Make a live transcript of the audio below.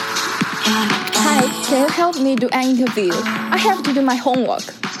Hi, can you help me do an interview? I have to do my homework.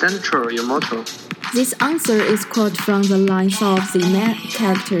 Stand true, your motto. This answer is quoted from the lines of the main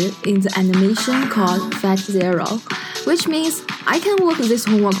character in the animation called Fat Zero, which means I can work this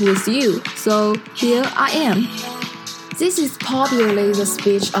homework with you, so here I am. This is popularly the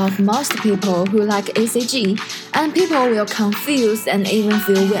speech of most people who like ACG, and people will confuse and even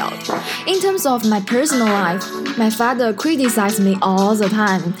feel weird. In terms of my personal life, my father criticizes me all the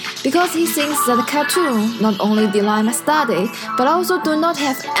time because he thinks that cartoons not only delay my study, but also do not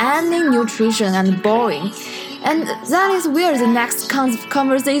have any nutrition and boring. And that is where the next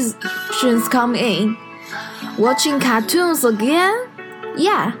conversations come in. Watching cartoons again?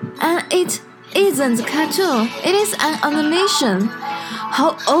 Yeah, and it isn't a cartoon, it is an animation.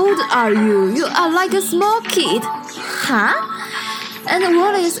 How old are you? You are like a small kid. Huh? And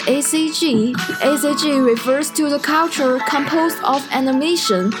what is ACG? ACG refers to the culture composed of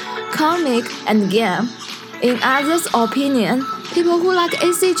animation, comic, and game. In others' opinion, people who like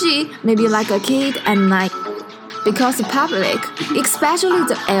ACG may be like a kid at night. Because the public, especially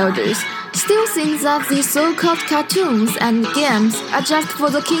the elders, still think that these so-called cartoons and games are just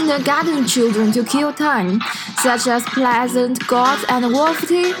for the kindergarten children to kill time, such as Pleasant, God, and Wolf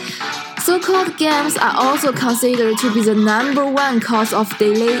Tea. So-called games are also considered to be the number one cause of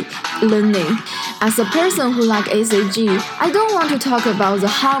daily learning. As a person who likes ACG, I don't want to talk about the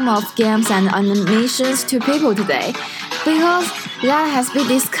harm of games and animations to people today, because that has been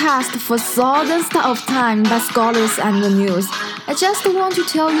discussed for thousands of times by scholars and the news. I just want to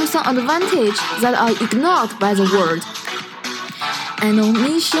tell you some advantages that are ignored by the world.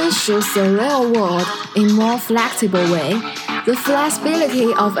 Animation shows the real world in a more flexible way. The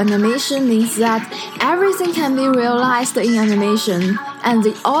flexibility of animation means that everything can be realized in animation, and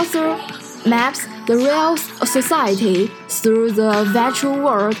the author maps the real society through the virtual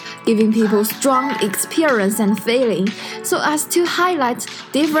world, giving people strong experience and feeling, so as to highlight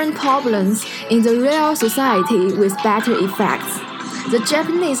different problems in the real society with better effects. The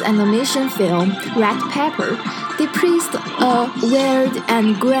Japanese animation film Red Pepper depicts a weird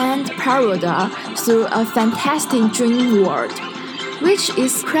and grand parody through a fantastic dream world, which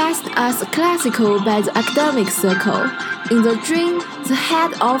is praised as classical by the academic circle. In the dream, the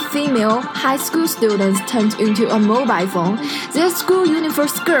head of female high school students turned into a mobile phone, their school uniform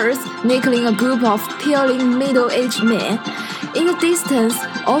skirts nickling a group of peeling middle-aged men. In the distance,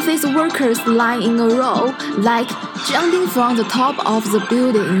 office workers line in a row, like jumping from the top of the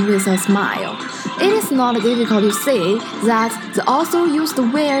building with a smile. It is not difficult to see that the author used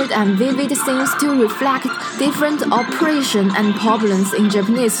weird and vivid scenes to reflect different oppression and problems in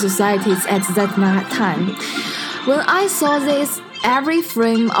Japanese societies at that time. When I saw this, every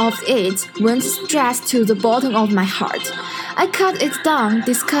frame of it went straight to the bottom of my heart. I cut it down,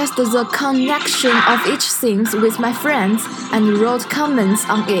 discussed the connection of each scene with my friends, and wrote comments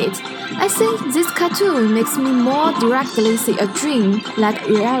on it. I think this cartoon makes me more directly see a dream like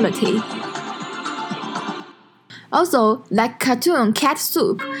reality. Also, like cartoon Cat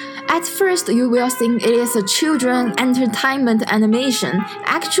Soup, at first you will think it is a children entertainment animation.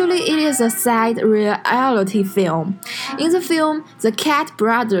 Actually, it is a sad reality film. In the film, the cat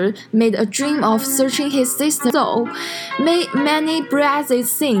brother made a dream of searching his sister's soul. Many brazy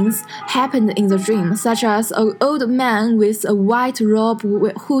things happened in the dream, such as an old man with a white robe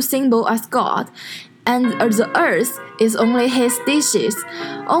who symbolizes God. And the earth is only his dishes,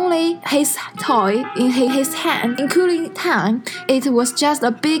 only his toy in his hand, including time. It was just a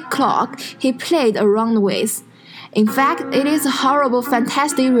big clock he played around with. In fact, it is a horrible,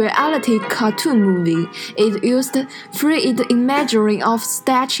 fantastic reality cartoon movie. It used fluid imagery of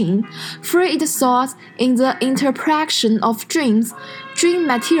stretching, fluid thoughts in the interpretation of dreams. Dream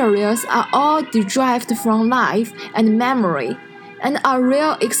materials are all derived from life and memory, and are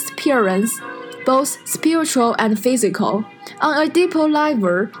real experience, both spiritual and physical. On a deeper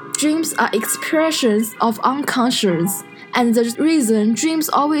level, dreams are expressions of unconscious, and the reason dreams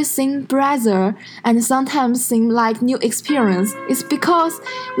always seem brighter and sometimes seem like new experience is because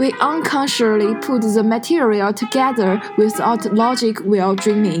we unconsciously put the material together without logic while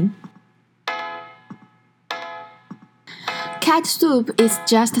dreaming. Cat Soup is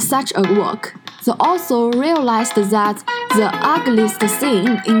just such a work. The author realized that the ugliest thing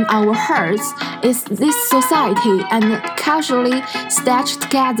in our hearts is this society, and casually stitched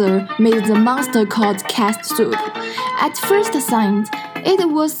together made the monster called Cat Soup. At first sight, it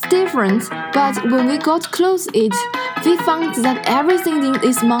was different, but when we got close to it, we found that everything in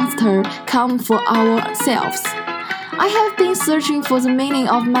this monster comes from ourselves. I have been searching for the meaning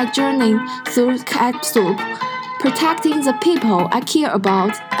of my journey through Cat Soup, protecting the people I care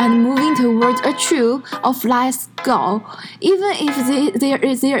about, and moving toward a true of life's goal, even if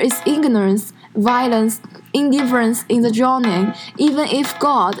there is ignorance, violence, indifference in the journey, even if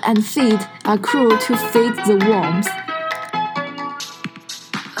God and fate are cruel to feed the worms.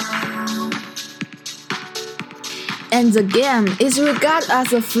 And the game is regarded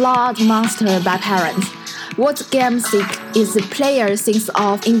as a flawed monster by parents. What games seek is the player's sense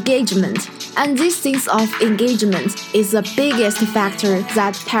of engagement, and this sense of engagement is the biggest factor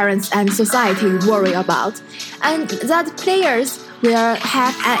that parents and society worry about, and that players will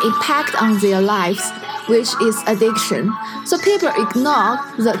have an impact on their lives, which is addiction. So people ignore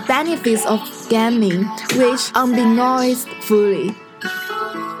the benefits of gaming, which unbeknownst fully.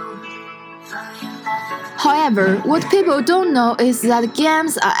 However, what people don't know is that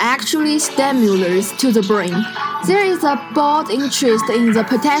games are actually stimulants to the brain. There is a broad interest in the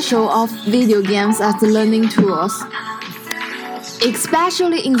potential of video games as learning tools,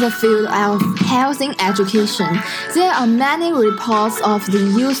 especially in the field of health and education. There are many reports of the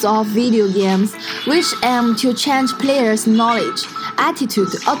use of video games which aim to change players' knowledge,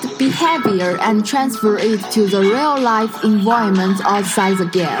 attitude, or behavior and transfer it to the real-life environment outside the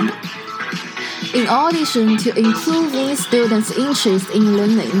game. In addition to improving students' interest in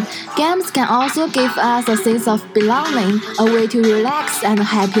learning, games can also give us a sense of belonging, a way to relax and a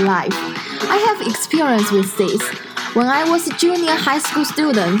happy life. I have experience with this. When I was a junior high school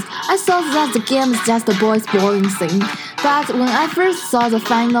student, I thought that the game is just a boys' boring thing. But when I first saw the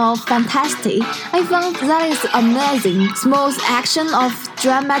Final Fantasy, I found that it's amazing. Smooth action of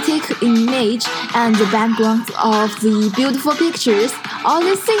dramatic image and the background of the beautiful pictures. All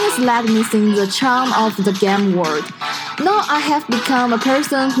these things let me see the charm of the game world. Now I have become a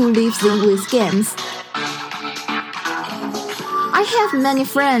person who lives with games. I have many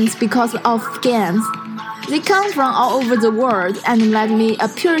friends because of games. They come from all over the world and let me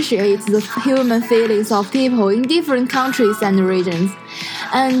appreciate the human feelings of people in different countries and regions.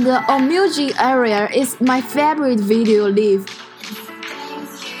 And the Omuji area is my favorite video live.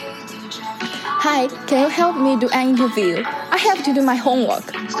 Hi, can you help me do an interview? I have to do my homework.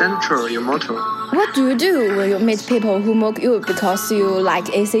 Stand true, your motto. What do you do when you meet people who mock you because you like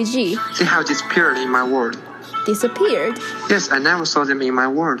ACG? They have disappeared in my world. Disappeared? Yes, I never saw them in my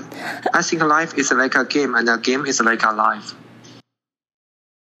world. I think life is like a game and a game is like a life.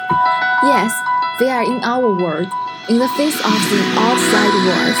 Yes, they are in our world. In the face of the outside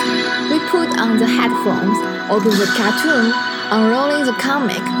world, we put on the headphones, open the cartoon, unrolling the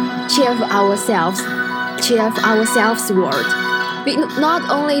comic, cheer for ourselves world. Not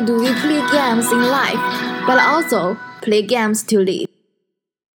only do we play games in life, but also play games to live.